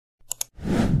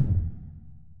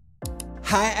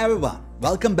Hi everyone,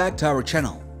 welcome back to our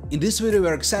channel. In this video we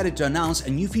are excited to announce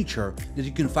a new feature that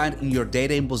you can find in your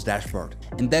DataImpulse dashboard,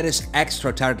 and that is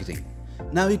extra targeting.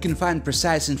 Now you can find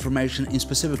precise information in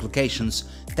specific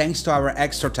locations thanks to our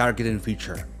extra targeting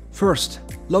feature. First,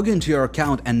 log into your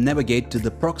account and navigate to the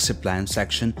proxy plan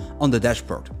section on the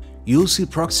dashboard. You'll see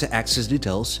proxy access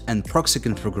details and proxy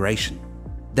configuration.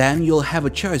 Then you'll have a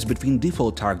choice between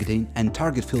default targeting and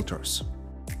target filters.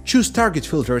 Choose target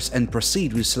filters and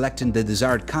proceed with selecting the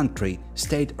desired country,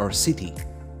 state or city.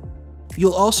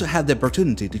 You'll also have the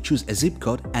opportunity to choose a zip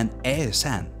code and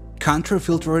ASN. Country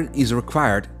filtering is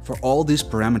required for all these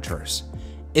parameters.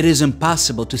 It is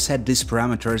impossible to set these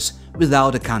parameters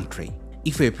without a country.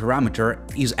 If a parameter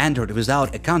is entered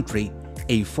without a country,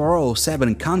 a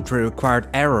 407 country required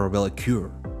error will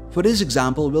occur. For this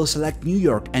example, we'll select New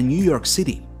York and New York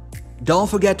City. Don't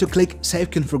forget to click Save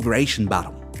Configuration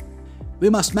button. We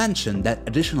must mention that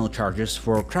additional charges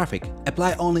for traffic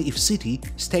apply only if city,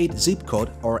 state, zip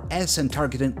code or ASN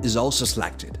targeting is also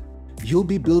selected. You'll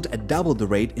be billed at double the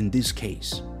rate in this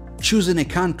case. Choosing a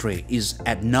country is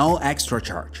at no extra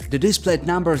charge. The displayed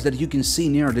numbers that you can see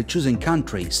near the chosen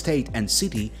country, state and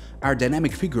city are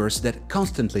dynamic figures that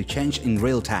constantly change in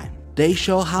real time. They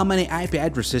show how many IP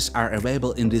addresses are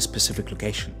available in this specific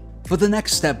location. For the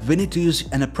next step, we need to use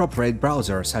an appropriate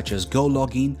browser such as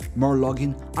GoLogin,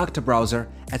 MoreLogin, Octobrowser,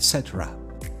 etc.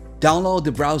 Download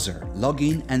the browser, log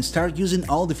in and start using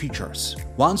all the features.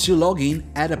 Once you log in,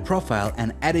 add a profile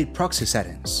and edit proxy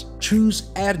settings.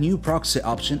 Choose Add New Proxy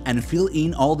option and fill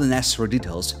in all the necessary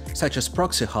details such as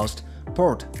proxy host,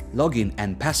 port, login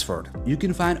and password. You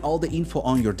can find all the info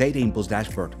on your DataImpulse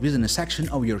dashboard within a section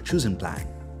of your chosen plan.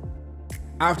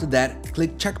 After that,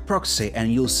 click Check Proxy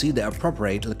and you'll see the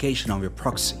appropriate location of your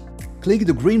proxy. Click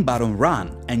the green button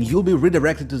Run and you'll be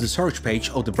redirected to the search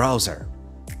page of the browser.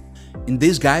 In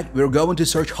this guide, we're going to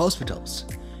search hospitals.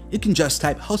 You can just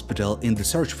type hospital in the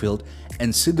search field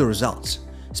and see the results,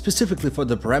 specifically for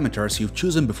the parameters you've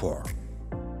chosen before.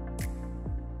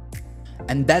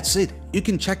 And that's it, you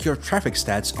can check your traffic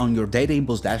stats on your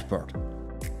DataImpulse dashboard.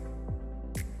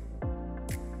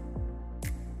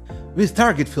 With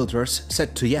target filters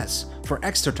set to yes for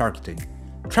extra targeting,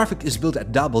 traffic is billed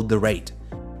at double the rate.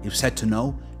 If set to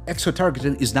no, extra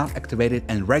targeting is not activated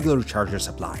and regular charges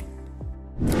apply.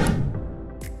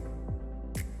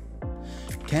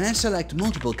 Can I select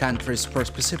multiple countries for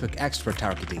specific extra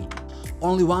targeting?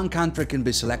 Only one country can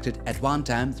be selected at one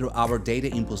time through our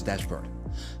DataImpulse dashboard.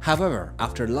 However,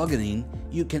 after logging in,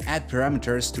 you can add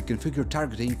parameters to configure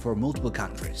targeting for multiple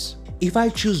countries. If I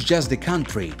choose just the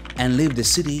country and leave the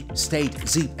city, state,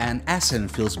 zip and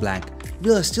ASN fields blank,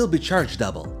 will I still be charged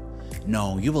double?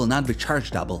 No, you will not be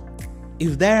charged double.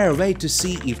 Is there a way to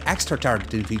see if extra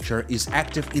targeting feature is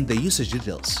active in the usage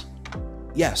details?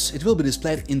 Yes, it will be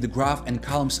displayed in the graph and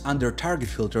columns under target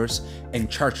filters and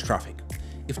charge traffic.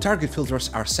 If target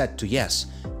filters are set to yes,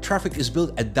 traffic is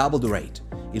billed at double the rate.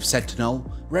 If set to no,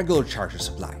 regular charges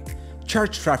apply.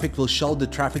 Charge traffic will show the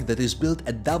traffic that is billed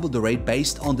at double the rate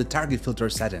based on the target filter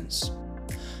settings.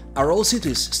 Are all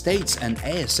cities, states and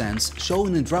ASNs shown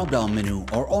in the drop-down menu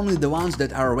or only the ones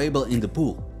that are available in the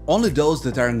pool? Only those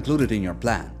that are included in your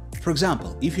plan. For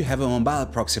example, if you have a mobile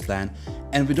proxy plan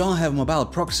and we don't have mobile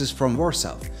proxies from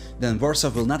Warsaw, then Warsaw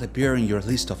will not appear in your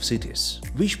list of cities.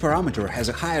 Which parameter has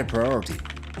a higher priority?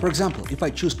 For example, if I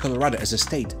choose Colorado as a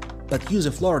state but use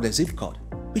a Florida zip code,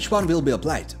 which one will be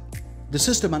applied? The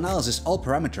system analyzes all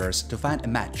parameters to find a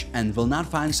match and will not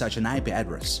find such an IP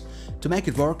address. To make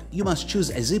it work, you must choose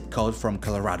a zip code from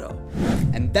Colorado.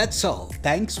 And that's all.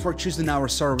 Thanks for choosing our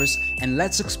service and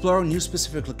let's explore new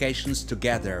specific locations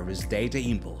together with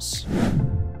DataImpulse.